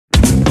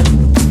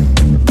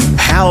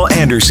Hal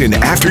Anderson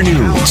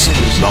Afternoons,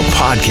 the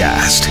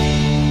podcast.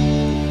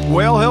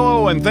 Well,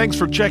 hello, and thanks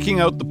for checking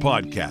out the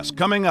podcast.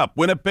 Coming up,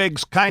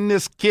 Winnipeg's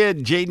kindness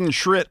kid, Jaden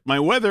Schritt, my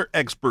weather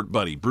expert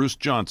buddy, Bruce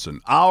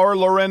Johnson, our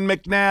Lauren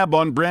McNabb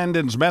on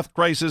Brandon's meth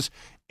crisis,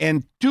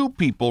 and two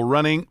people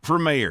running for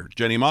mayor,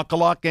 Jenny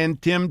Makalak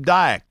and Tim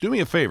Dyack. Do me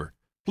a favor.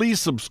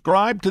 Please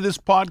subscribe to this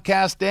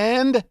podcast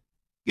and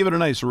give it a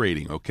nice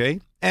rating,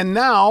 okay? And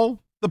now,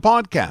 the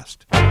podcast.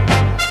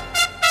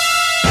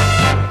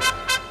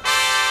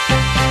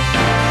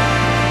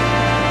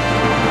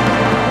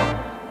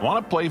 I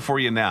want to play for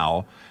you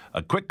now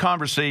a quick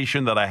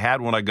conversation that I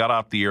had when I got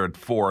off the air at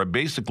 4. I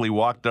basically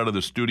walked out of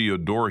the studio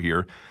door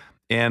here,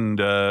 and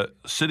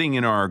sitting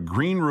in our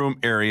green room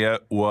area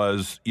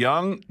was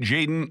young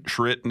Jaden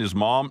Schritt and his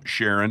mom,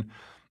 Sharon.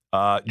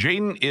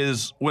 Jaden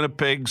is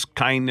Winnipeg's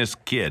kindness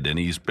kid, and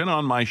he's been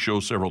on my show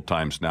several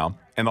times now.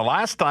 And the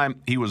last time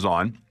he was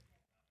on,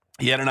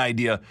 he had an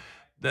idea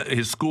that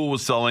his school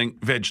was selling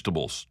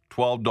vegetables,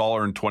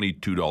 $12 and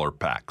 $22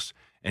 packs.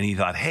 And he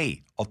thought,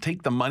 hey, I'll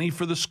take the money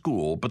for the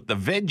school, but the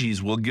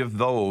veggies, we'll give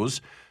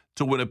those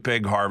to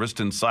Winnipeg Harvest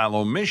and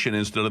Silo Mission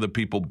instead of the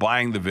people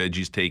buying the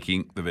veggies,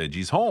 taking the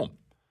veggies home.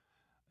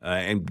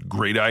 And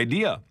great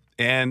idea.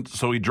 And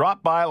so he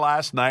dropped by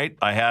last night.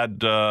 I had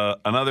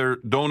another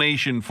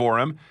donation for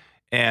him.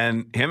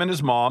 And him and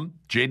his mom,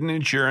 Jaden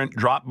and Sharon,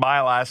 dropped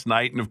by last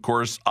night. And, of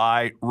course,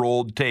 I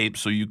rolled tape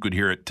so you could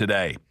hear it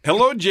today.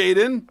 Hello,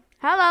 Jaden.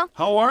 Hello.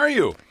 How are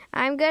you?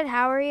 I'm good.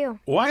 How are you?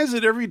 Why is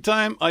it every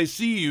time I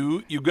see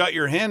you, you got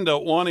your hand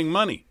out wanting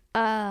money?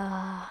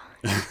 That's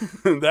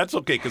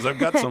okay, because I've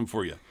got some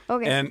for you.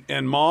 Okay.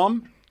 And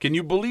Mom, can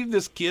you believe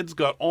this kid's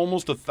got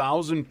almost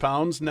 1,000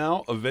 pounds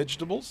now of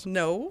vegetables?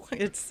 No,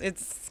 it's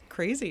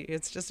crazy.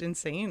 It's just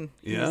insane.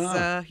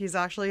 Yeah. He's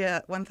actually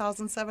at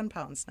 1,007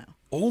 pounds now.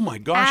 Oh my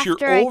gosh, After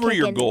you're I over kick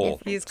your in goal.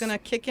 the He's going to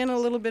kick in a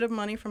little bit of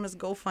money from his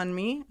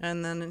GoFundMe,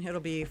 and then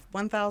it'll be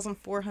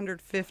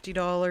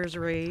 $1,450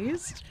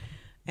 raised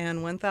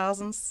and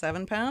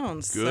 1,007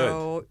 pounds. Good.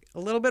 So a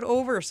little bit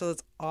over, so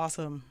that's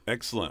awesome.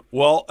 Excellent.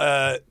 Well,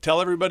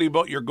 tell everybody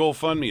about your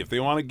GoFundMe. If they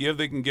want to give,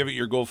 they can give it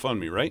your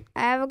GoFundMe, right?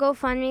 I have a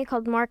GoFundMe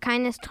called More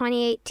Kindness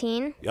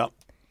 2018 Yep.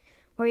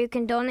 where you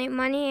can donate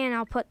money and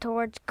I'll put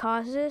towards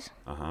causes.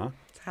 Uh-huh.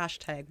 It's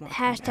hashtag more.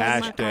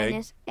 Hashtag More Hashtag.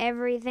 Kindness.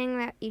 Everything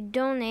that you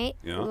donate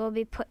Yeah. will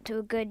be put to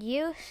a good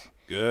use.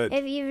 Good.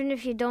 Even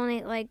if you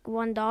donate like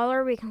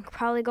 $1, we can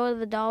probably go to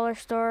the dollar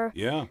store,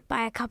 Yeah.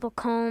 buy a couple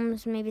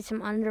combs, maybe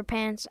some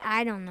underpants.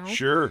 I don't know.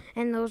 Sure.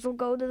 And those will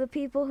go to the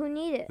people who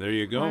need it. There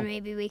you go. Or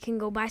maybe we can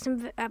go buy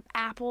some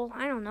apple.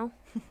 I don't know.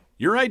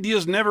 Your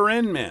ideas never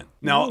end, man.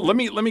 Now, let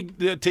me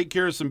take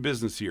care of some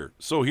business here.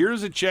 So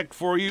here's a check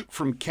for you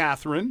from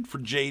Catherine for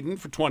Jaden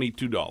for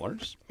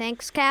 $22.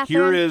 Thanks, Catherine.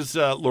 Here is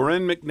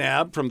Lauren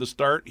McNabb from the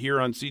start here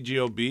on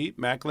CJOB.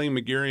 Mackling,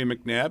 McGarry, and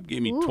McNabb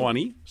gave me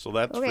 20, so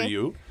that's for Okay.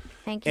 you.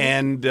 Thank you.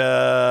 And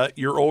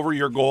you're over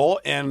your goal.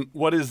 And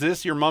what is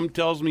this? Your mom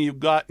tells me you've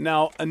got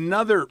now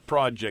another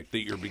project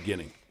that you're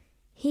beginning.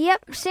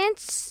 Yep,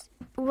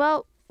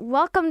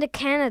 welcome to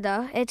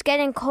Canada. It's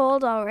getting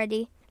cold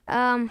already.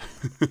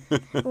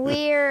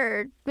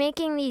 We're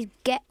making these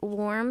Get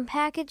Warm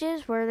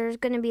packages where there's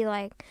going to be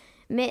like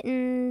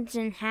mittens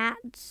and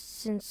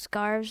hats and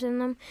scarves in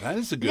them. That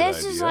is a good idea.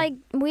 This is like,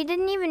 we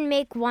didn't even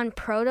make one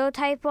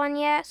prototype one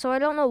yet, so I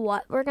don't know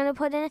what we're going to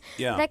put in it.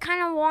 Yeah. But I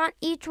kind of want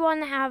each one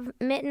to have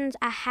mittens,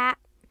 a hat,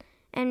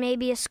 and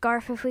maybe a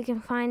scarf if we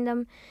can find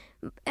them.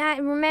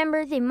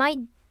 Remember, they might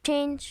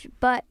change,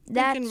 but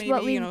that's maybe,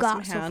 what we've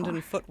got some so hand far.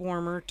 and foot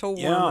warmer, toe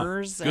Yeah,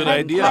 warmers, good and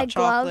idea. hot Like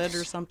chocolate gloves.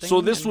 or something. So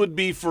this and- would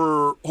be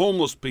for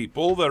homeless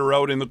people that are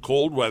out in the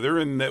cold weather,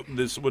 and that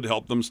this would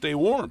help them stay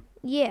warm.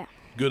 Yeah.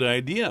 Good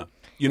idea.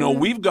 You know,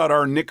 we've got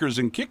our Knickers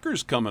and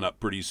Kickers coming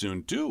up pretty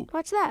soon, too.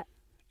 What's that?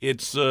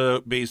 It's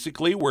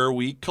basically where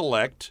we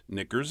collect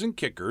knickers and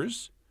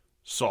kickers,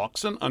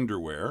 socks and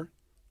underwear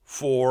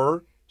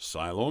for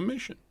Silo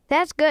Mission.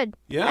 That's good.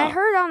 Yeah. I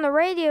heard on the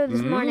radio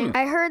this morning,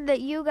 I heard that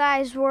you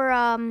guys were,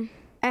 I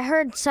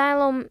heard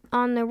Silo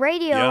on the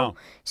radio Yeah.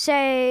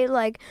 say,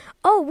 like,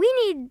 oh, we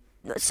need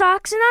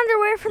socks and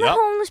underwear for the Yep,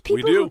 homeless we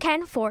people do. who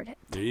can't afford it.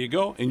 There you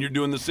go. And you're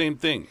doing the same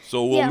thing.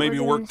 So we'll Yeah, maybe we're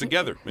doing work the same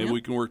together. thing. Maybe we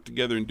can work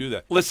together and do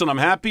that. Listen, I'm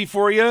happy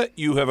for you.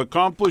 You have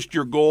accomplished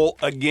your goal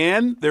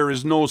again. There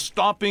is no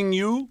stopping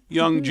you,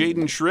 young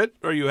Jaden Schritt.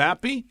 Are you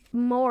happy?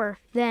 More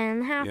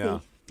than happy. Yeah.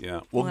 Yeah.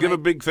 Well, give a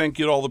big thank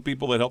you to all the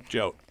people that helped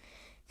you out.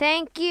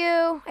 Thank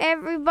you,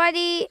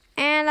 everybody,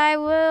 and I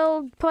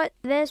will put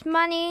this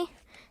money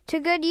to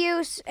good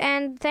use,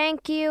 and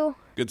thank you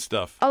Good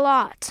stuff. a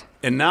lot.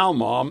 And now,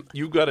 Mom,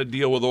 you've got to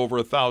deal with over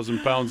 1,000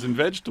 pounds in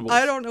vegetables.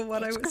 I don't know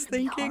what I was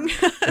thinking.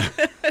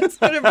 it's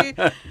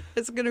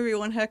gonna be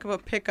one heck of a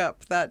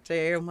pickup that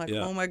day. I'm like,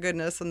 Yeah. oh my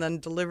goodness, and then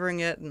delivering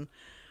it, and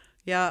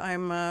yeah, I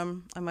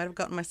might have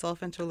gotten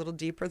myself into a little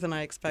deeper than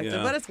I expected,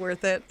 Yeah. but it's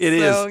worth it. It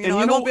so, is. You know,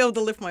 I won't be able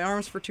to lift my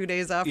arms for 2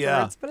 days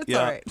afterwards, but it's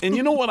all right. And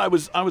you know what? I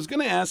was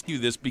going to ask you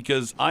this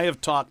because I have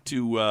talked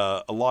to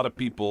a lot of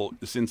people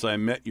since I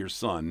met your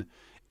son,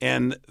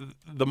 and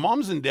the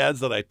moms and dads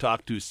that I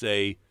talk to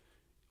say,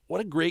 what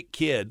a great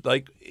kid.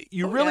 Like,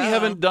 you Oh, really yeah.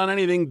 haven't done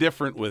anything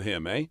different with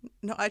him, eh?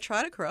 No, I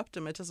try to corrupt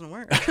him. It doesn't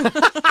work.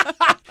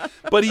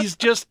 But he's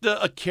just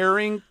a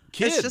caring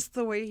kid. It's just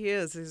the way he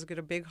is. He's got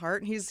a big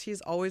heart, and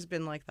he's always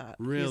been like that.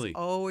 Really? He's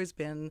always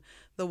been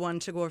the one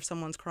to go if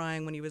someone's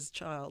crying when he was a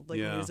child. Like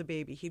when Yeah. he was a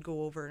baby, he'd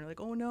go over and like,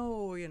 oh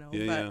no, Yeah, but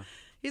yeah.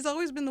 he's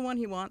always been the one.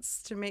 He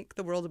wants to make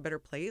the world a better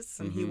place,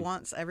 and Mm-hmm. he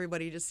wants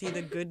everybody to see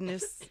the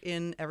goodness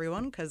in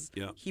everyone because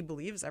Yeah. he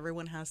believes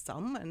everyone has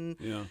some, and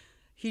Yeah.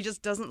 he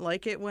just doesn't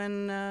like it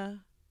when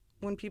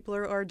people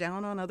are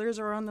down on others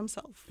or on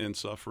themselves. And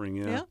suffering,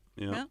 Yeah, yeah.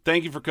 yeah.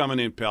 Thank you for coming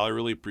in, pal. I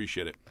really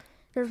appreciate it.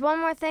 There's one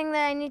more thing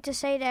that I need to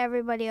say to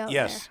everybody out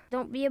Yes. there.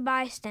 Don't be a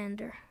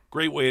bystander.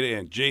 Great way to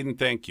end. Jaden,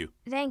 thank you.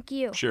 Thank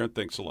you. Sharon,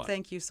 thanks a lot.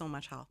 Thank you so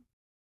much, Hal.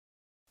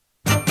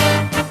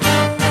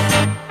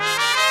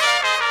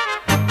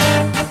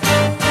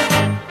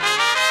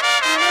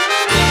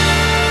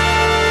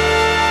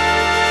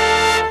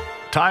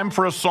 Time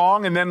for a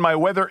song, and then my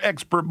weather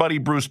expert buddy,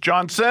 Bruce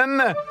Johnson.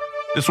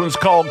 This one's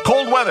called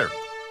Cold Weather.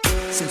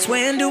 Since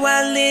when do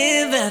I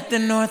live at the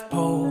North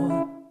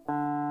Pole?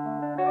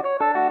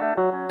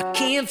 I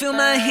can't feel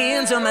my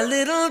hands on my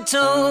little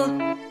toe.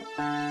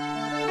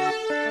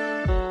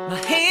 My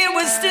hair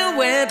was still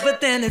wet,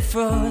 but then it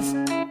froze.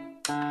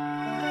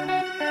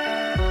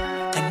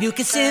 And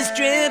mucus is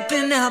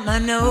dripping out my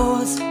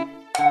nose.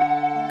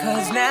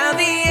 'Cause now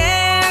the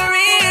air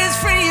is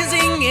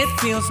freezing, it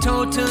feels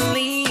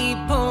totally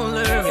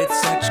polar.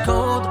 It's such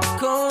cold,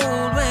 cold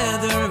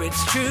weather,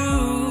 it's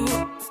true.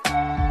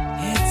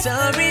 It's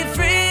a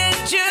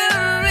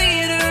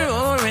refrigerator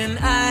or an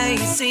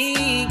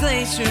icy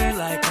glacier,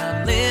 like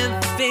I'm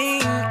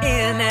living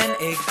in an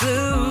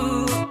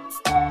igloo.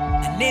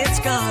 And it's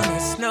gonna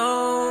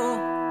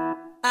snow.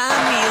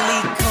 I'm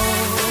really cold.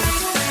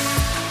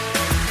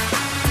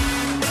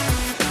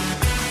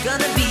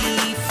 Gonna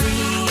be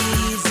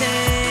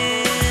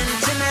freezing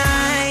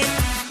tonight,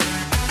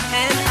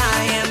 and I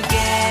am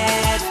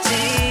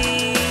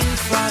getting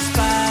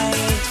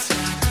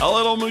frostbite. A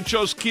little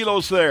muchos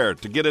kilos there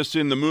to get us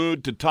in the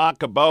mood to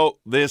talk about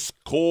this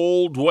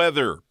cold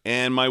weather.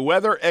 And my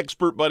weather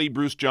expert buddy,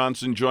 Bruce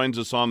Johnson, joins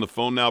us on the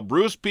phone now.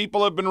 Bruce,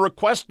 people have been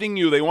requesting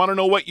you. They want to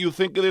know what you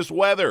think of this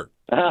weather.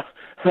 Well,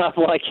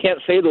 I can't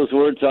say those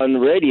words on the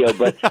radio,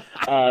 but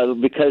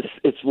because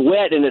it's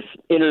wet and it's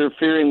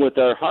interfering with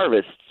our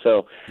harvest.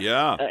 So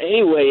Yeah.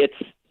 anyway,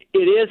 it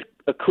is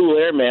a cool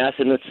air mass,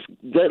 and it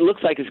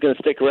looks like it's going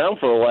to stick around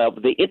for a while.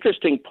 But the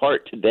interesting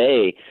part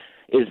today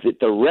is that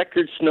the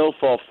record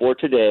snowfall for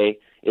today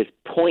is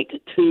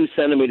 0.2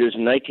 centimeters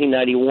in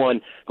 1991,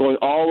 going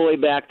all the way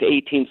back to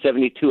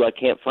 1872. I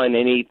can't find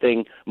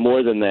anything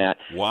more than that.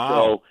 Wow.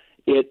 So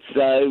it's,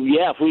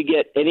 if we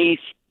get any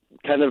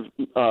kind of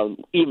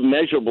even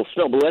measurable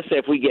snow, but let's say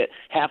if we get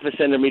half a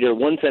centimeter,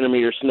 1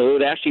 centimeter snow, it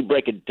would actually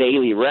break a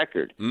daily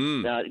record.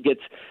 Now, it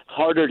gets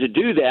harder to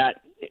do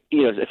that,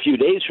 a few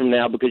days from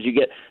now because you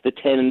get the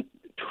 10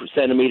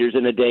 centimeters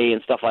in a day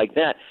and stuff like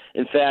that.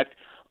 In fact,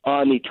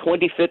 on the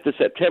 25th of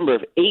September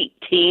of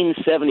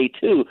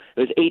 1872, it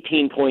was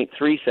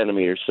 18.3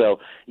 centimeters. So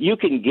you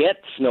can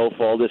get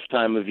snowfall this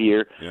time of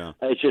year. Yeah.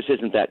 It just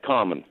isn't that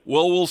common.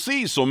 Well, we'll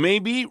see. So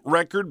maybe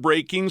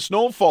record-breaking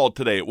snowfall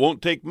today. It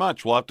won't take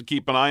much. We'll have to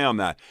keep an eye on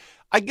that.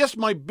 I guess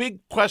my big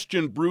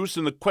question, Bruce,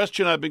 and the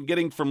question I've been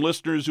getting from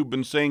listeners who've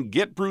been saying,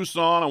 get Bruce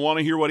on, I want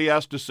to hear what he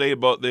has to say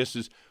about this,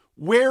 is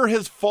where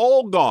has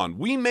fall gone?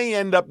 We may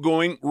end up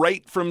going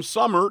right from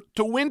summer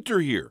to winter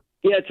here.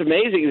 Yeah, it's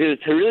amazing.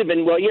 It's really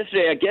been, well,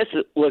 yesterday I guess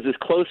it was as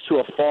close to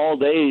a fall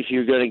day as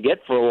you're going to get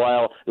for a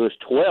while. It was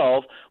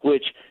 12,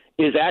 which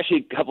is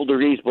actually a couple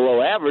degrees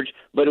below average,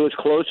 but it was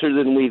closer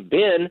than we've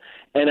been,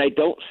 and I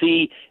don't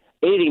see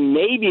anything.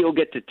 Maybe it'll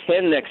get to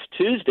 10 next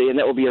Tuesday, and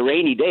that will be a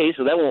rainy day,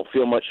 so that won't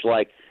feel much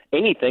like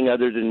anything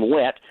other than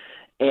wet,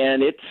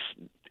 and it's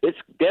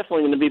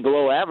definitely going to be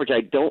below average. I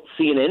don't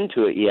see an end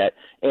to it yet,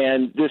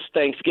 and this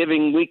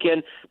Thanksgiving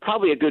weekend,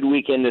 probably a good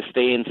weekend to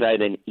stay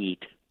inside and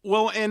eat.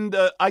 Well, and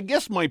I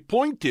guess my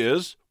point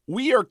is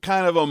we are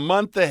kind of a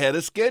month ahead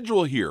of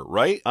schedule here,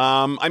 right?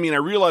 I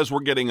realize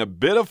we're getting a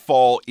bit of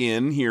fall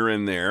in here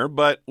and there,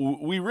 but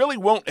we really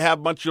won't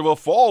have much of a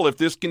fall if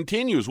this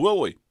continues,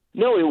 will we?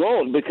 No, we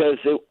won't, because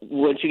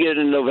once you get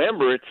into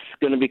November, it's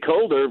going to be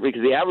colder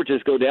because the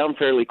averages go down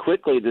fairly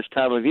quickly this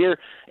time of year.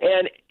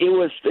 And it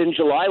was in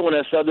July when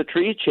I saw the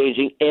trees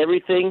changing.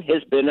 Everything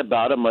has been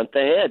about a month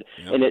ahead,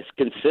 and it's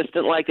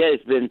consistent like that.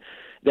 It's been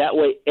that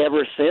way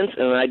ever since,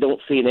 and I don't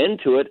see an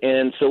end to it.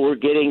 And so we're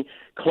getting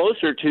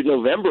closer to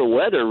November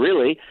weather,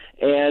 really,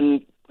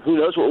 and who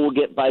knows what we'll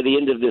get by the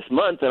end of this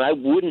month. And I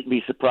wouldn't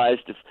be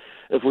surprised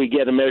if we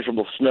get a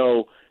measurable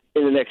snow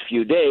in the next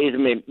few days. I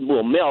mean, it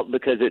will melt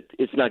because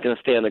it's not going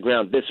to stay on the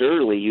ground this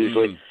early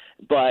usually.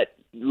 But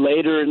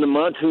later in the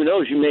month, who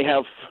knows? You may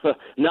have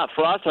not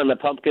frost on the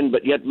pumpkin,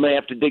 but yet may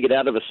have to dig it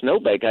out of a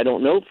snowbank. I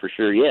don't know for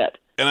sure yet.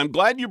 And I'm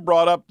glad you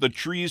brought up the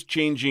trees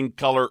changing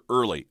color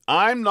early.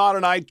 I'm not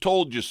an I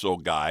told you so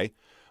guy,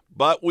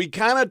 but we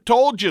kind of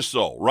told you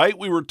so, right?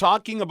 We were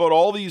talking about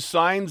all these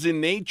signs in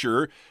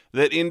nature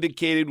that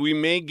indicated we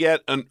may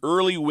get an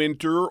early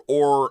winter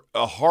or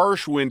a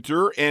harsh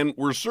winter, and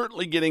we're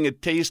certainly getting a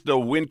taste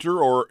of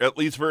winter or at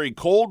least very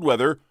cold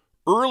weather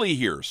early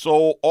here.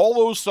 So all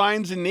those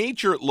signs in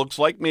nature, it looks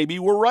like maybe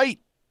we're right.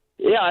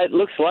 Yeah, it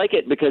looks like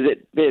it because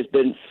it has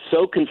been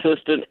so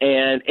consistent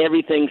and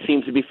everything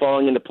seems to be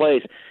falling into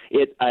place.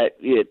 It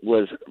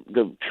was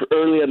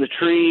early on the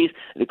trees.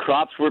 The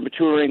crops were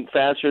maturing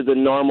faster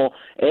than normal.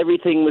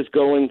 Everything was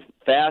going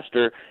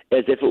faster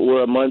as if it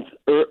were a month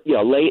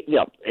late.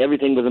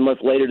 Everything was a month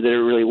later than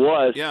it really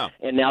was. Yeah.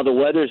 And now the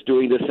weather's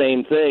doing the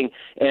same thing.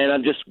 And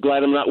I'm just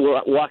glad I'm not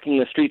walking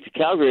the streets of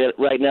Calgary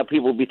right now.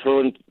 People will be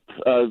throwing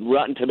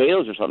rotten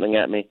tomatoes or something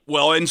at me.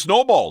 Well, and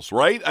snowballs,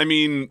 right? I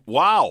mean,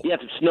 wow. Yeah,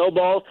 if it's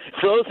snowballs,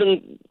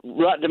 frozen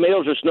rotten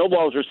tomatoes or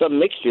snowballs or some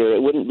mixture,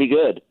 it wouldn't be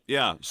good.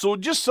 Yeah. So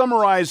just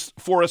summarize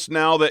for us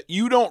now that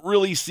you don't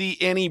really see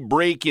any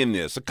break in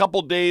this. A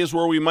couple days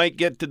where we might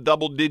get to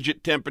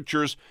double-digit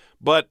temperatures,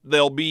 but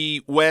they'll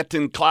be wet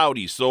and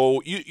cloudy.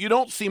 So you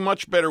don't see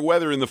much better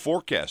weather in the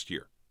forecast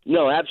here.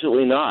 No,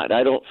 absolutely not.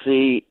 I don't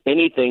see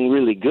anything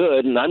really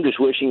good, and I'm just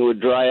wishing it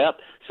would dry up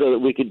so that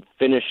we could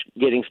finish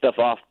getting stuff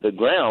off the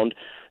ground,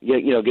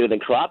 getting the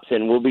crops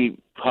in. We'll be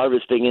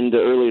harvesting into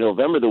early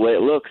November the way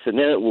it looks, and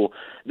then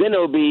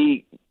it'll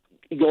be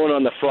going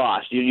on the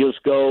frost. You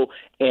just go,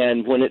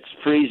 and when it's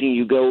freezing,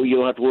 you go. You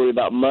don't have to worry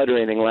about mud or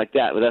anything like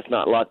that, but that's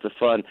not lots of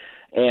fun.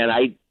 And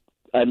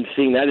I'm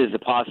seeing that as a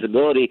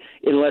possibility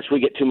unless we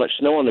get too much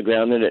snow on the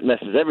ground, then it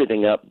messes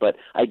everything up. But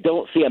I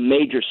don't see a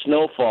major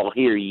snowfall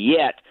here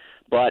yet,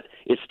 but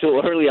it's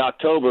still early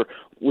October.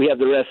 We have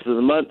the rest of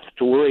the month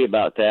to worry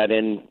about that,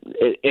 and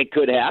it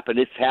could happen.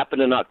 It's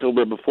happened in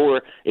October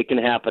before. It can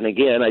happen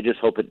again. I just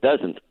hope it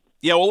doesn't.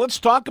 Yeah, well, let's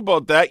talk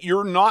about that.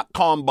 You're not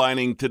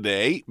combining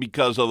today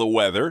because of the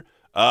weather.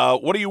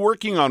 What are you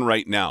working on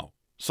right now?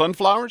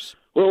 Sunflowers?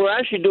 Well,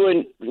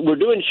 we're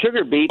doing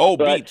sugar beets. Oh,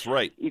 but beets,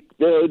 right.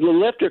 The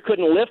lifter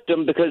couldn't lift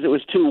them because it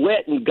was too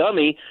wet and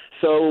gummy,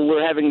 so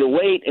we're having to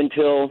wait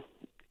until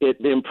it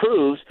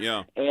improves.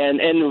 Yeah. And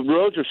the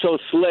roads are so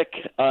slick,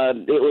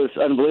 it was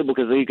unbelievable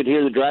because you could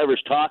hear the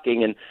drivers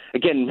talking. And,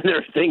 again, there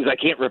are things I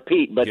can't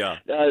repeat, but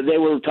they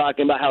were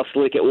talking about how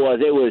slick it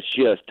was. It was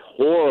just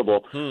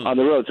horrible on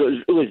the road. So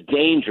it was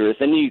dangerous.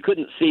 And you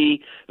couldn't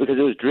see because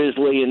it was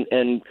drizzly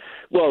and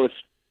it's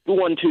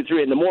 1, 2,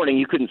 3 in the morning.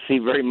 You couldn't see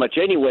very much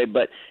anyway,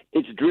 but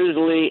it's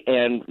drizzly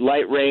and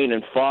light rain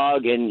and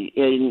fog, and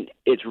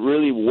it's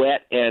really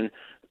wet and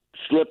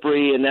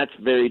slippery, and that's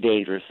very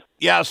dangerous.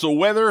 Yeah, so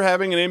weather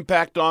having an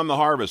impact on the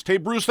harvest. Hey,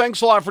 Bruce,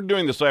 thanks a lot for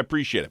doing this. I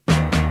appreciate it.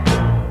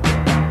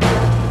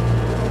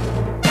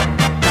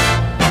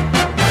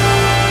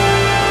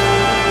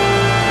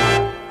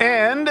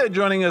 And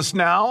joining us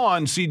now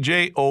on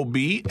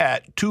CJOB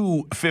at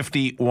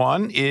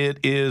 2:51, it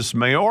is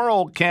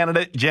mayoral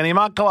candidate Jenny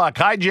Muckalock.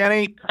 Hi,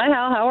 Jenny. Hi,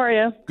 Hal. How are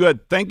you?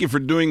 Good. Thank you for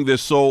doing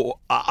this. So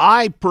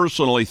I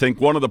personally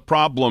think one of the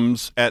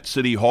problems at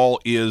City Hall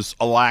is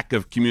a lack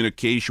of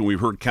communication. We've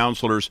heard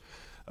councillors,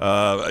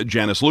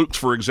 Janice Lukes,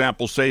 for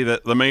example, say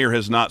that the mayor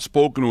has not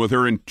spoken with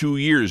her in 2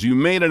 years. You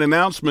made an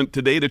announcement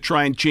today to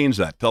try and change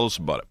that. Tell us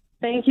about it.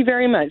 Thank you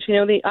very much.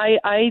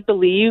 I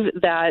believe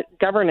that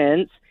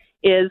governance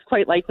is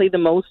quite likely the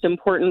most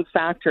important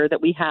factor that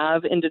we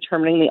have in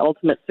determining the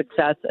ultimate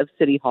success of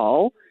City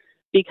Hall,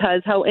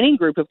 because how any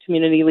group of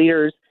community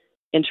leaders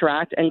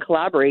interact and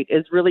collaborate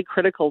is really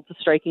critical to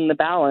striking the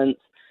balance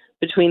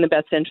between the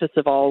best interests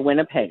of all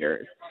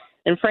Winnipeggers.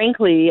 And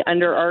frankly,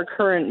 under our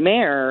current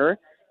mayor,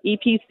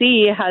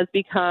 EPC has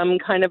become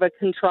kind of a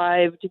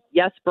contrived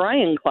Yes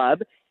Brian club,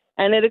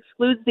 and it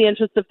excludes the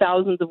interests of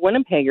thousands of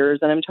Winnipeggers,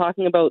 and I'm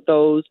talking about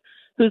those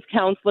whose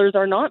councillors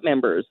are not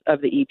members of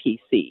the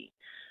EPC.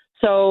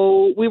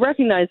 So we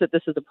recognize that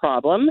this is a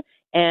problem,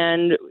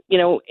 and,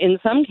 in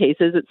some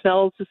cases it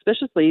smells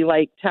suspiciously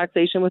like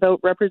taxation without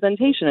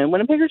representation, and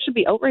Winnipeggers should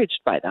be outraged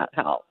by that,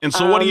 Hal. And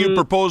so what are you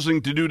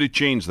proposing to do to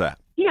change that?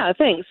 Yeah,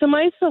 thanks. So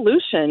my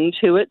solution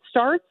to it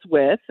starts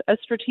with a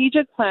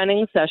strategic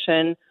planning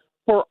session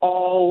for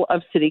all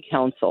of City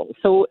Council.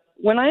 So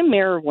when I'm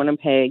mayor of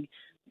Winnipeg,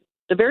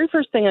 the very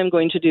first thing I'm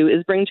going to do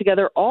is bring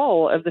together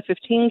all of the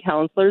 15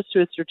 councillors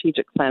to a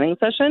strategic planning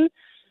session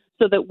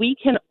so that we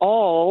can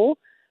all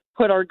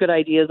put our good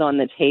ideas on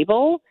the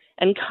table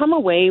and come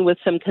away with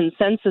some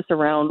consensus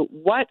around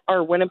what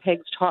are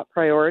Winnipeg's top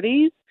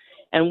priorities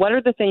and what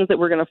are the things that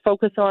we're going to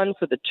focus on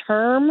for the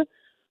term,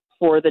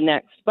 for the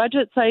next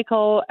budget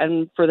cycle,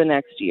 and for the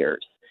next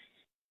years.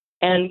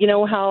 And,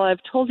 Hal,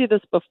 I've told you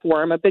this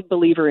before, I'm a big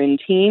believer in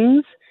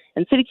teams,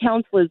 and City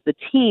Council is the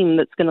team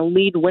that's going to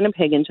lead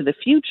Winnipeg into the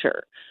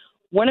future.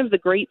 One of the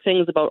great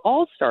things about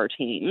all-star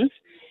teams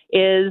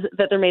is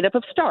that they're made up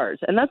of stars,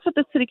 and that's what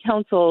the City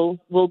Council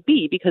will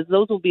be, because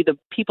those will be the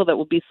people that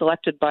will be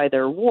selected by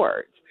their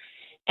wards.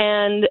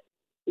 And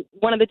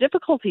one of the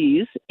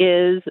difficulties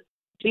is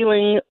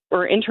dealing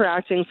or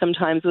interacting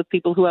sometimes with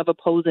people who have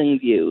opposing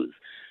views.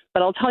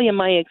 But I'll tell you,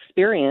 my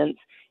experience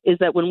is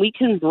that when we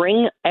can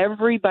bring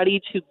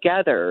everybody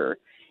together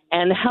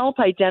and help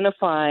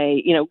identify,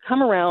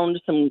 come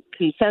around some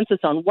consensus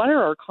on what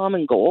are our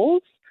common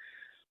goals,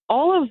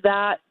 all of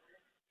that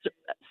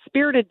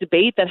spirited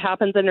debate that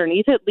happens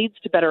underneath it leads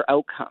to better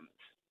outcomes.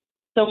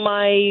 So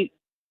my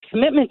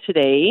commitment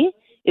today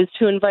is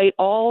to invite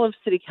all of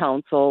City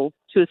Council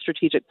to a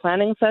strategic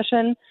planning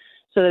session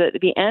so that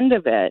at the end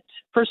of it,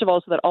 first of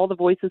all, so that all the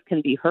voices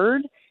can be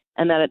heard,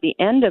 and that at the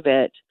end of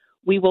it,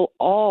 we will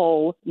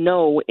all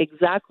know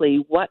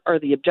exactly what are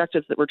the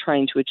objectives that we're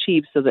trying to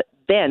achieve so that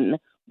then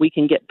we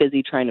can get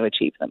busy trying to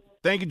achieve them.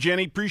 Thank you,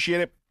 Jenny.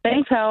 Appreciate it.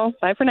 Thanks, Hal.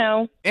 Bye for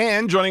now.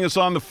 And joining us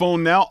on the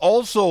phone now,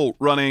 also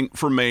running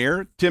for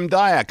mayor, Tim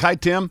Diak. Hi,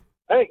 Tim.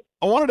 Hey.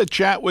 I wanted to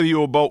chat with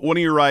you about one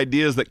of your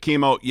ideas that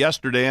came out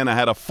yesterday, and I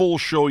had a full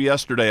show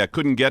yesterday. I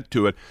couldn't get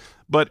to it.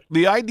 But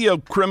the idea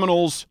of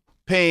criminals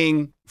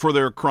paying for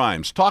their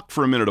crimes. Talk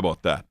for a minute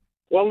about that.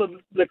 Well,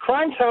 the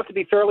crimes have to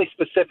be fairly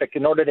specific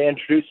in order to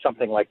introduce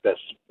something like this.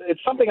 It's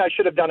something I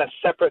should have done a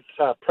separate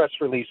press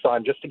release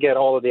on just to get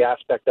all of the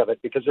aspect of it,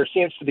 because there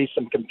seems to be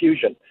some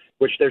confusion,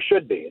 which there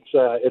should be.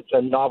 It's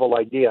a novel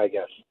idea, I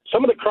guess.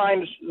 Some of the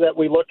crimes that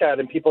we look at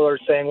and people are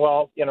saying,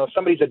 well, you know,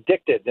 somebody's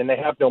addicted and they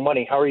have no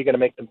money. How are you going to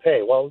make them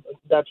pay? Well,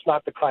 that's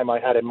not the crime I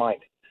had in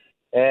mind.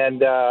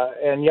 And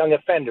young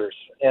offenders,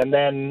 and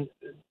then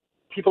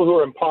people who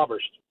are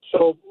impoverished.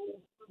 So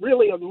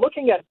really, I'm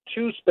looking at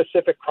two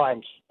specific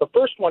crimes. The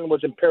first one was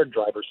impaired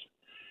drivers.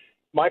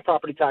 My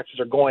property taxes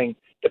are going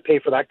to pay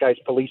for that guy's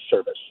police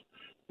service.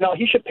 Now,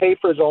 he should pay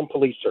for his own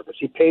police service.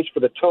 He pays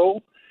for the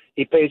tow.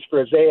 He pays for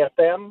his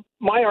AFM.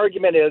 My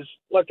argument is,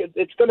 look,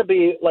 it's going to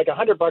be like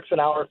 $100 an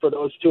hour for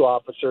those two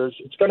officers.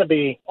 It's going to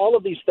be, all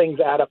of these things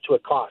add up to a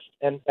cost.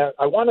 And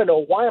I want to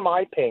know, why am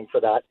I paying for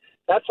that?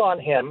 That's on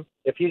him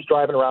if he's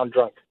driving around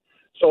drunk.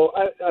 So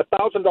a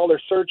 $1,000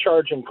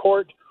 surcharge in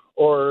court,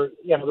 or,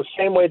 you know, the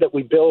same way that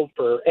we bill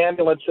for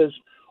ambulances,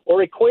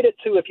 or equate it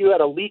to if you had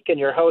a leak in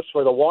your house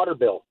for the water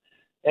bill.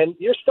 And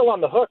you're still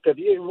on the hook. If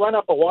you run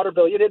up a water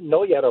bill, you didn't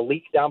know you had a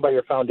leak down by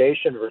your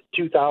foundation for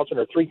 $2,000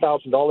 or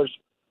 $3,000.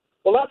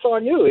 Well, that's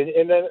on you.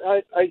 And then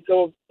I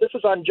go, this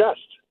is unjust.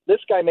 This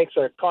guy makes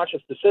a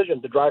conscious decision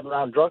to drive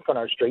around drunk on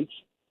our streets.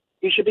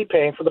 He should be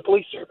paying for the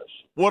police service.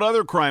 What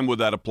other crime would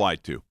that apply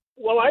to?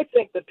 Well, I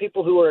think that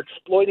people who are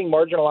exploiting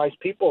marginalized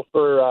people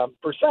for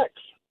sex,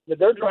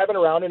 they're driving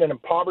around in an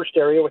impoverished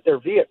area with their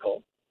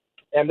vehicle,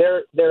 and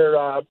they're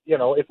you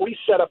know, if we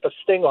set up a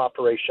sting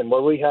operation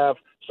where we have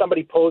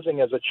somebody posing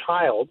as a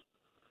child,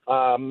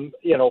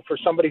 you know, for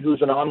somebody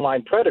who's an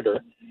online predator,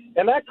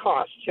 and that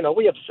costs, you know,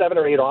 we have 7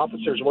 or 8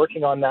 officers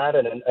working on that,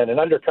 and an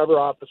undercover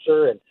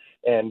officer,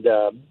 and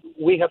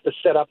we have to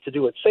set up to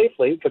do it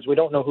safely because we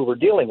don't know who we're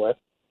dealing with.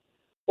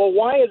 Well,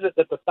 why is it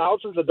that the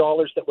thousands of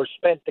dollars that were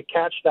spent to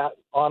catch that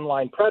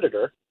online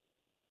predator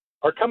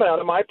are coming out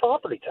of my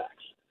property tax?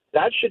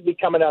 That should be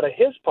coming out of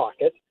his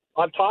pocket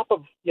on top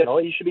of, you know,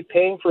 he should be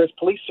paying for his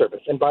police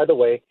service. And by the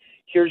way,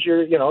 here's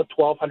your, you know,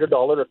 $1,200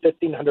 or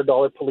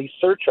 $1,500 police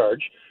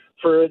surcharge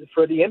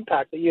for the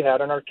impact that you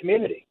had on our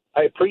community.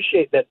 I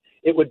appreciate that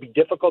it would be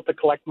difficult to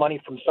collect money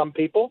from some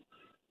people,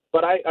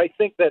 but I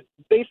think that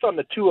based on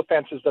the two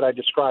offenses that I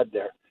described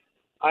there,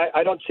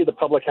 I don't see the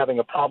public having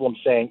a problem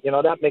saying, you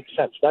know, that makes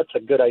sense. That's a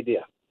good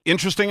idea.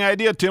 Interesting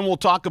idea, Tim. We'll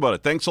talk about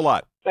it. Thanks a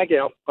lot. Thank you,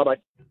 Al. Bye-bye.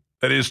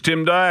 That is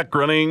Tim Diak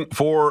running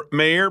for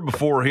mayor.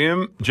 Before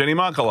him, Jenny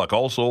Makaluk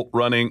also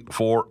running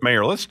for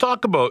mayor. Let's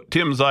talk about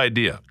Tim's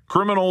idea.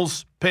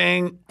 Criminals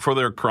paying for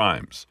their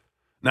crimes.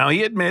 Now,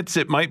 he admits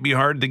it might be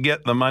hard to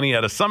get the money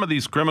out of some of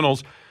these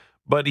criminals,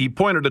 but he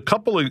pointed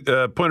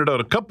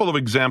out a couple of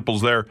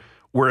examples there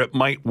where it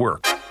might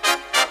work.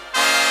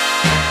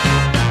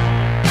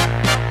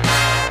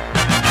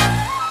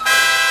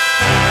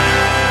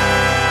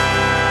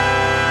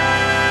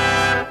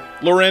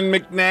 Loren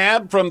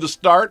McNabb from the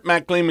start.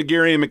 McLean,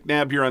 McGarry, and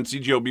McNabb here on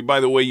CJOB. By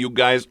the way, you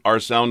guys are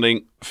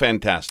sounding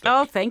fantastic.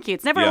 Oh, thank you.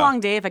 It's never a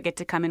long day if I get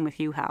to come in with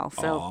you, Hal.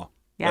 So,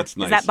 yeah. That's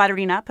nice. Is that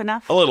buttering up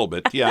enough? A little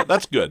bit. Yeah,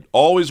 that's good.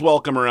 Always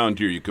welcome around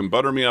here. You can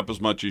butter me up as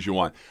much as you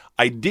want.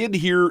 I did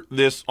hear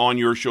this on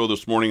your show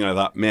this morning. I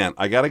thought, man,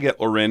 I got to get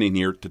Loren in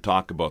here to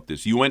talk about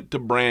this. You went to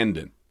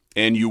Brandon,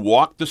 and you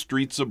walked the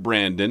streets of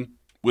Brandon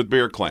with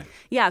Bear Clan.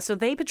 Yeah, so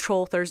they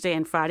patrol Thursday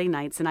and Friday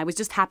nights, and I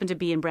just happened to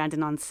be in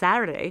Brandon on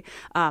Saturday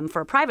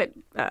for a private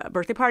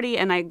birthday party,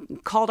 and I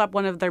called up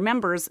one of their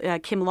members,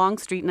 Kim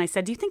Longstreet, and I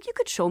said, do you think you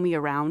could show me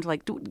around?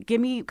 Like,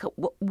 let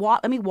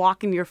me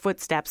walk in your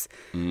footsteps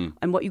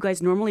and what you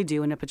guys normally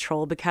do in a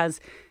patrol, because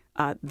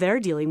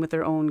they're dealing with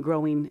their own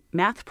growing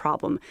meth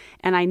problem.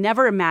 And I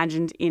never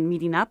imagined in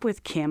meeting up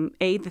with Kim,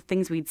 the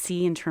things we'd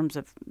see in terms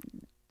of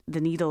the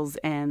needles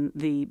and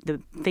the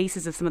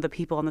faces of some of the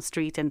people on the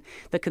street and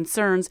the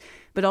concerns,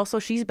 but also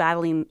she's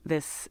battling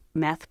this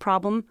meth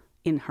problem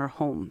in her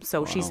home.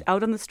 So she's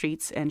out on the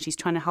streets and she's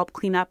trying to help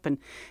clean up and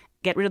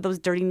get rid of those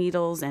dirty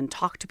needles and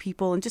talk to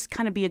people and just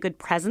kind of be a good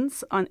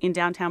presence in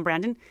downtown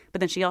Brandon.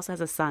 But then she also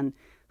has a son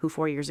who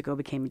 4 years ago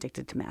became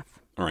addicted to meth.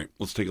 All right,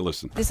 let's take a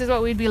listen. This is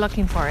what we'd be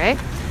looking for, eh?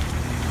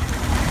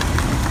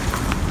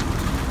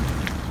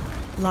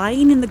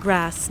 Lying in the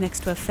grass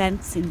next to a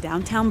fence in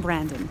downtown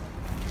Brandon,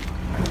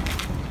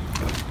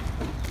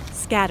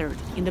 scattered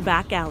in the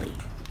back alley,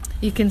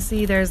 You can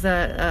see there's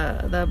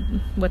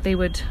the what they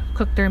would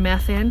cook their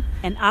meth in.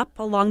 And up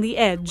along the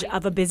edge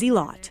of a busy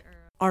lot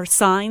are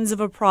signs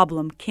of a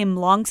problem Kim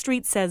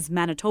Longstreet says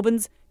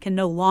Manitobans can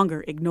no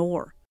longer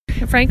ignore.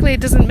 Frankly, it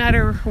doesn't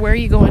matter where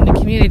you go in the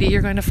community,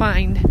 you're going to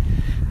find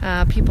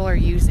people are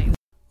using.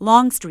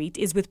 Longstreet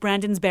is with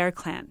Brandon's Bear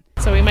Clan.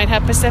 So we might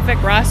have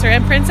Pacific, Rosser,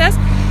 and Princess,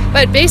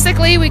 but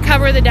basically we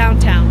cover the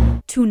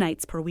downtown. 2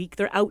 nights per week,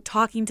 they're out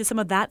talking to some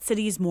of that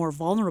city's more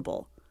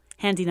vulnerable,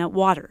 handing out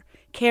water,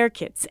 care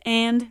kits,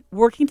 and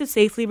working to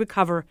safely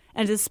recover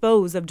and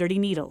dispose of dirty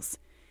needles.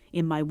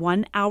 In my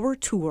 1-hour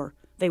tour,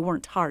 they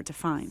weren't hard to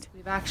find.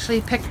 We've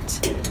actually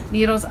picked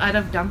needles out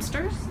of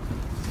dumpsters.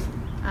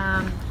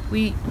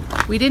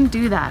 We didn't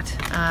do that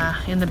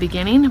in the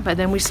beginning, but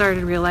then we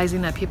started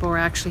realizing that people were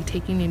actually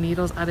taking the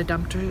needles out of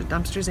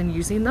dumpsters and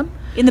using them.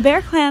 In the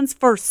Bear Clan's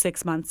first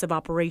 6 months of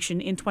operation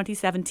in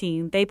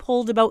 2017, they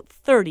pulled about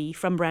 30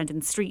 from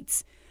Brandon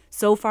streets.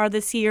 So far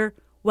this year,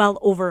 well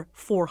over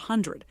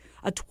 400,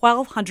 a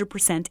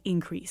 1,200%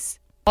 increase.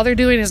 All they're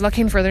doing is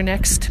looking for their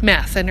next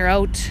meth, and they're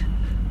out,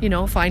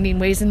 finding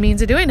ways and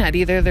means of doing that.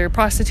 Either they're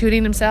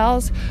prostituting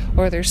themselves,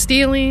 or they're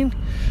stealing,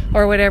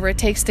 or whatever it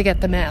takes to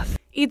get the meth.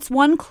 It's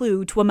one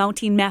clue to a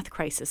mounting meth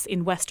crisis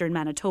in western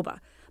Manitoba.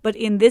 But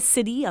in this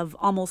city of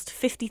almost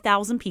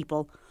 50,000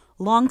 people,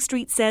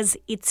 Longstreet says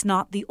it's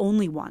not the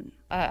only one.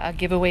 A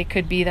giveaway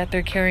could be that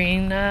they're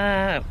carrying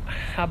a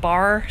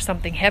bar,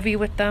 something heavy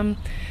with them.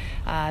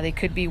 They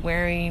could be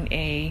wearing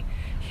a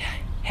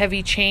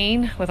heavy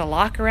chain with a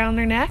lock around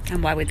their neck.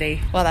 And why would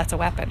they? Well, that's a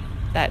weapon.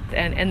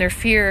 And their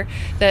fear,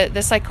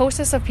 the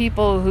psychosis of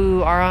people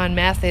who are on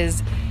meth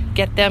is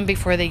get them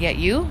before they get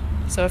you.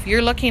 So if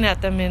you're looking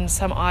at them in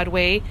some odd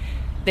way,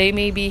 they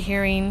may be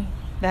hearing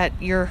that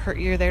you're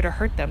there to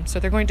hurt them.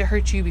 So they're going to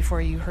hurt you before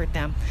you hurt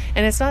them.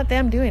 And it's not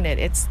them doing it,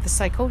 it's the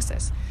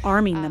psychosis.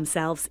 Arming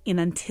themselves in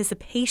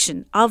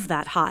anticipation of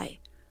that high.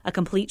 A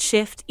complete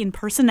shift in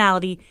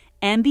personality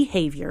and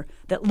behavior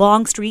that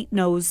Longstreet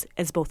knows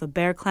as both a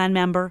Bear Clan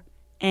member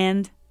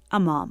and a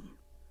mom.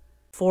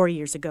 4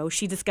 years ago,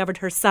 she discovered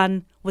her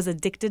son was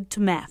addicted to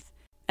meth.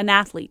 An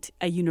athlete,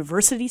 a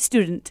university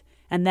student,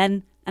 and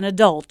then an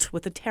adult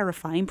with a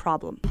terrifying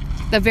problem.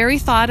 The very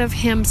thought of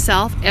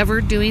himself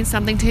ever doing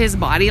something to his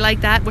body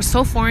like that was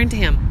so foreign to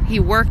him. He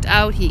worked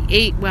out, he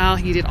ate well,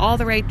 he did all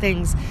the right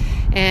things.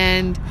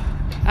 And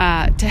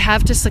to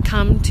have to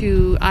succumb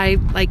to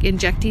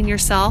injecting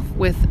yourself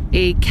with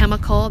a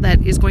chemical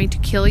that is going to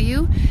kill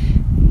you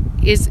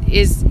is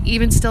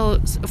even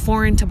still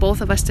foreign to both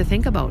of us to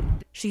think about.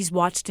 She's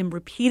watched him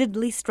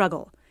repeatedly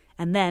struggle,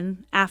 and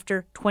then,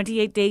 after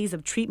 28 days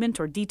of treatment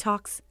or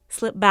detox,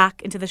 slip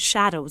back into the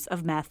shadows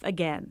of meth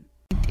again.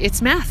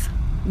 It's meth.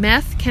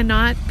 Meth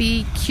cannot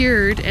be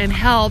cured and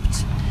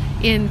helped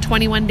in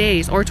 21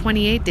 days or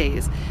 28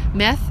 days.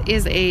 Meth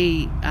is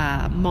a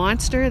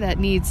monster that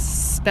needs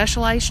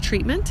specialized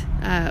treatment.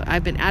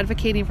 I've been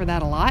advocating for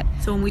that a lot.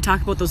 So when we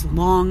talk about those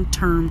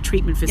long-term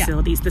treatment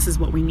facilities, This is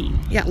what we mean.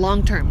 Yeah,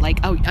 long-term, like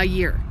a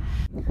year.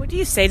 What do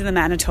you say to the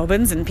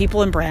Manitobans and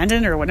people in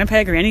Brandon or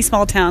Winnipeg or any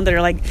small town that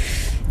are like,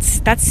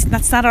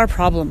 that's not our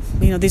problem?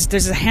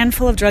 There's a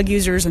handful of drug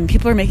users and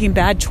people are making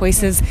bad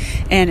choices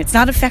and it's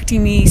not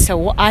affecting me,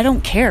 so I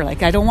don't care. I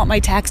don't want my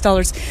tax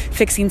dollars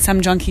fixing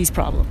some junkie's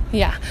problem.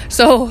 Yeah.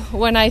 So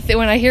when I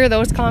hear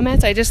those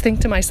comments, I just think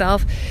to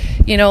myself,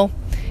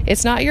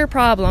 it's not your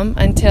problem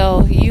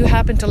until you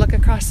happen to look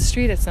across the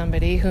street at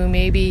somebody who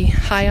may be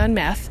high on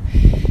meth.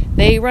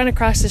 They run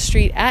across the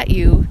street at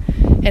you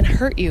and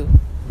hurt you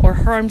or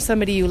harm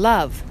somebody you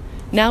love.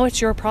 Now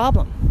it's your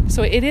problem.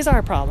 So it is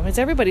our problem. It's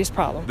everybody's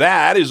problem.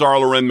 That is our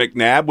Lauren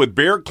McNabb with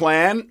Bear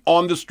Clan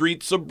on the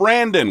streets of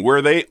Brandon,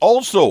 where they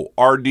also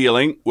are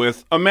dealing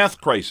with a meth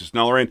crisis.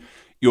 Now, Lauren,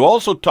 you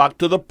also talked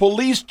to the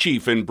police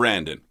chief in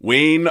Brandon,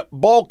 Wayne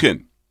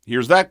Balkin.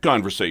 Here's that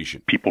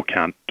conversation. People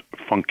can't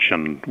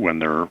function when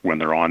they're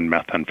on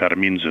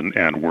methamphetamines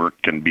and work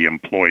and be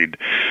employed.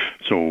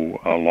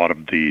 So a lot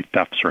of the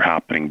thefts are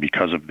happening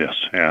because of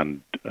this.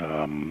 And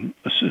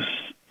this is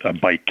a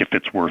bike, if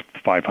it's worth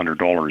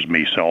 $500,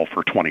 may sell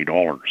for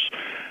 $20,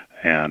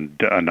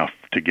 and enough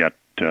to get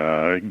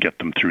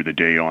them through the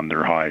day on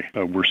their high.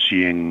 We're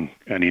seeing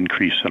an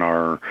increase in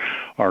our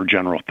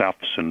general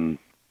thefts and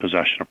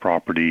possession of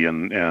property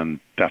and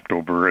theft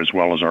over, as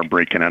well as our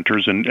break and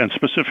enters, and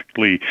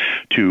specifically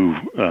to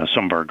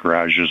some of our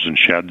garages and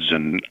sheds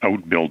and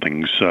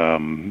outbuildings.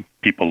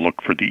 People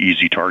look for the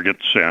easy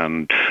targets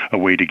and a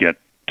way to get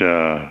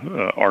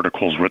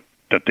articles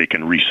that they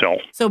can resell.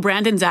 So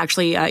Brandon's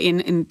actually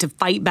in to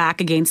fight back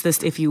against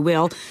this, if you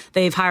will.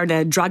 They've hired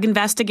a drug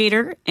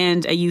investigator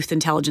and a youth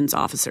intelligence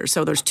officer.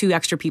 So there's 2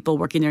 extra people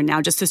working there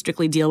now just to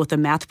strictly deal with the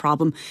meth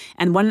problem.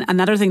 And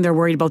another thing they're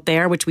worried about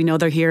there, which we know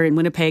they're here in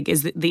Winnipeg,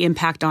 is the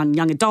impact on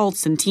young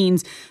adults and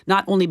teens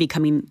not only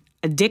becoming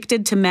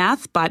addicted to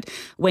meth, but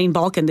Wayne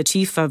Balkin, the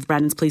chief of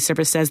Brandon's Police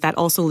Service, says that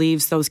also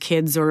leaves those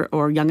kids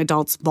or young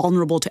adults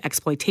vulnerable to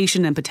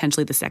exploitation and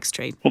potentially the sex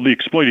trade. Well, the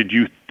exploited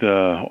youth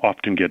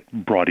often get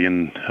brought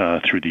in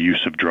through the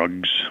use of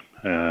drugs,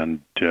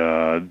 and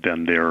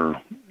then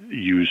they're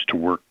used to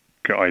work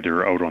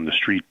either out on the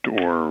street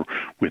or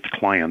with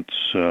clients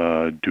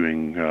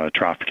doing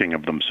trafficking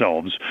of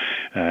themselves,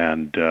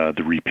 and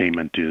the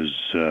repayment is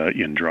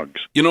in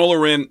drugs. You know,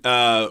 Loren,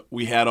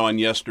 we had on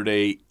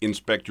yesterday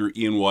Inspector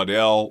Ian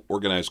Waddell,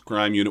 Organized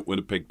Crime Unit,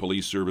 Winnipeg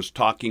Police Service,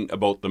 talking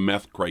about the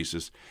meth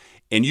crisis.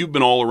 And you've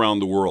been all around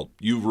the world.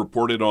 You've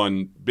reported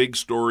on big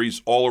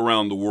stories all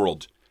around the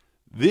world.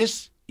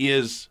 This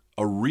is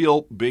a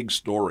real big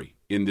story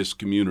in this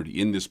community,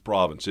 in this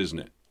province, isn't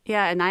it?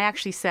 Yeah, and I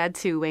actually said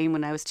to Wayne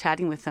when I was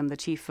chatting with him, the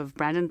chief of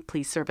Brandon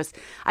Police Service,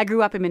 I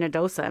grew up in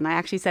Minnedosa, and I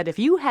actually said, if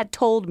you had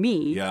told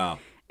me,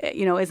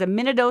 as a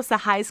Minnedosa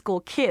high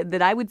school kid,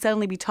 that I would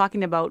suddenly be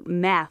talking about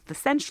meth,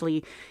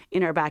 essentially,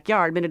 in our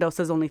backyard. Minnedosa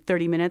is only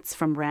 30 minutes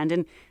from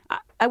Brandon.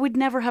 I would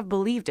never have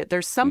believed it.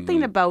 There's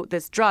something about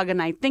this drug,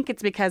 and I think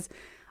it's because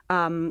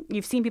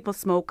you've seen people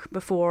smoke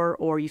before,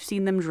 or you've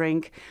seen them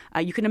drink.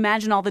 You can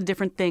imagine all the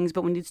different things,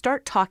 but when you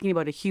start talking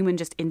about a human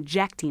just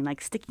injecting, like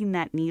sticking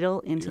that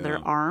needle into their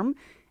arm,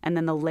 and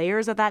then the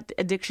layers of that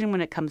addiction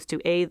when it comes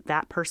to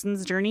that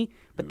person's journey,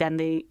 but then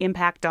the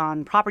impact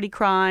on property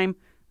crime,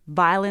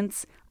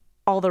 violence,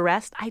 all the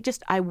rest,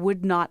 I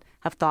would not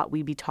have thought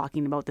we'd be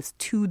talking about this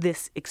to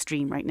this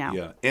extreme right now.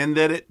 Yeah, and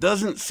that it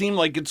doesn't seem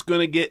like it's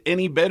going to get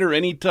any better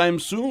anytime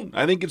soon.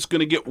 I think it's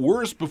going to get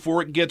worse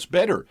before it gets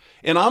better.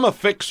 And I'm a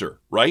fixer,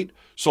 right?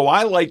 So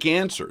I like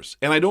answers,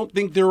 and I don't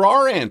think there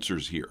are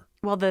answers here.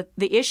 Well, the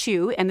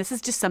issue, and this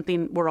is just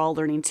something we're all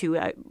learning too,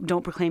 I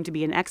don't proclaim to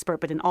be an expert,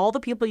 but in all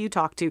the people you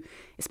talk to,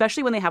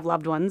 especially when they have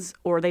loved ones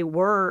or they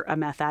were a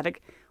meth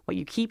addict, what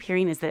you keep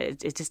hearing is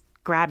that it just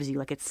grabs you,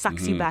 like it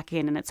sucks you back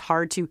in, and it's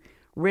hard to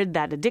rid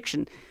that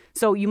addiction.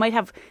 So you might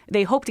have,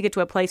 they hope to get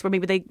to a place where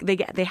maybe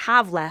they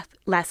have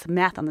less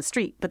meth on the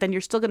street, but then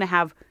you're still going to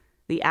have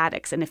the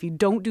addicts. And if you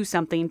don't do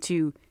something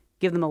to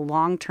give them a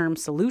long-term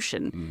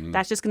solution,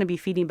 that's just going to be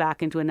feeding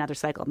back into another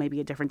cycle, maybe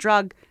a different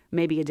drug,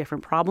 maybe a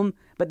different problem,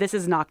 but this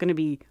is not going to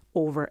be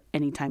over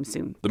anytime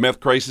soon. The meth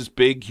crisis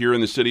big here in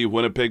the city of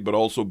Winnipeg, but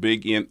also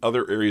big in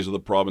other areas of the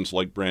province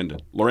like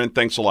Brandon. Loren,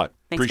 thanks a lot.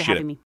 Thanks Appreciate for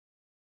having me.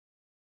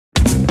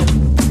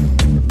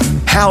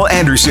 Hal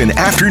Anderson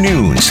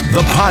Afternoons,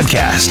 the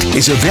podcast,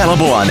 is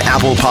available on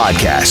Apple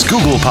Podcasts,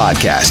 Google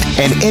Podcasts,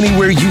 and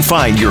anywhere you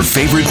find your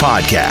favorite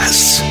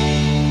podcasts.